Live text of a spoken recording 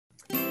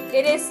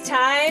It is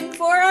time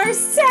for our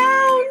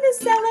sound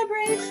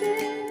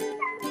celebration.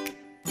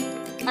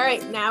 All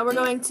right, now we're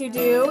going to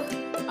do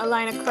a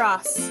line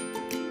across.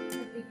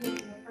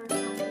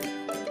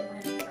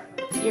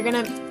 You're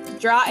gonna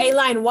draw a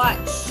line,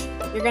 watch.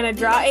 You're gonna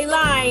draw a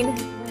line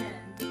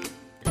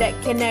that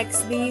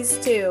connects these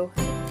two,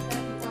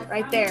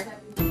 right there.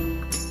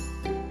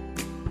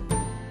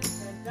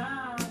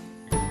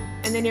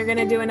 And then you're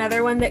gonna do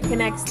another one that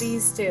connects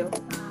these two.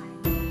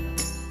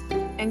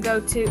 And go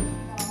to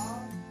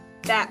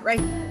that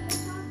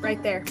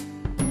right there.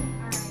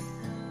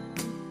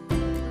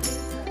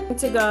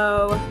 To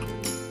go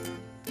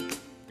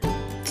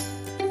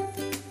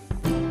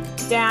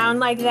down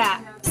like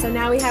that. So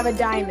now we have a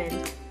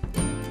diamond.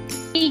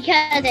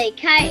 Because a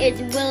kite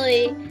is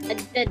really,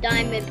 the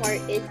diamond part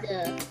is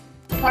the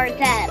part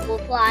that will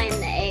fly in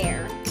the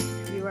air.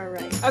 You are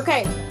right.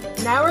 Okay,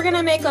 now we're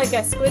gonna make like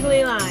a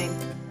squiggly line.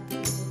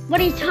 What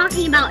he's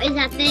talking about is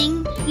that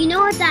thing, you know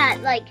what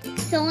that like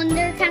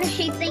cylinder kind of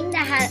shaped thing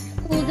that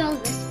holds all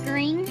the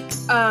string?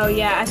 Oh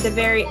yeah,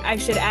 I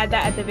should add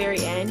that at the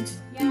very end.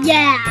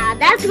 Yeah,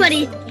 that's what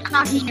he's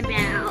talking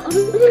about.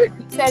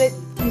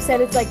 You said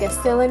it's like a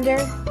cylinder.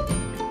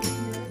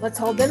 Let's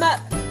hold them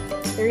up.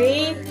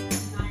 3,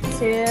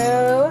 2,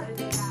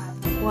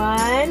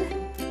 1.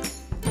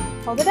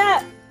 Hold it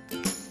up.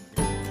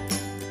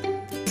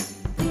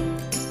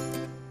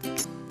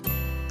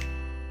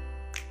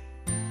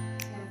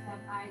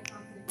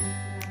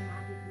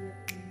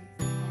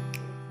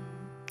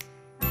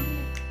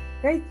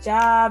 Great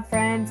job,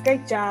 friends.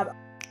 Great job.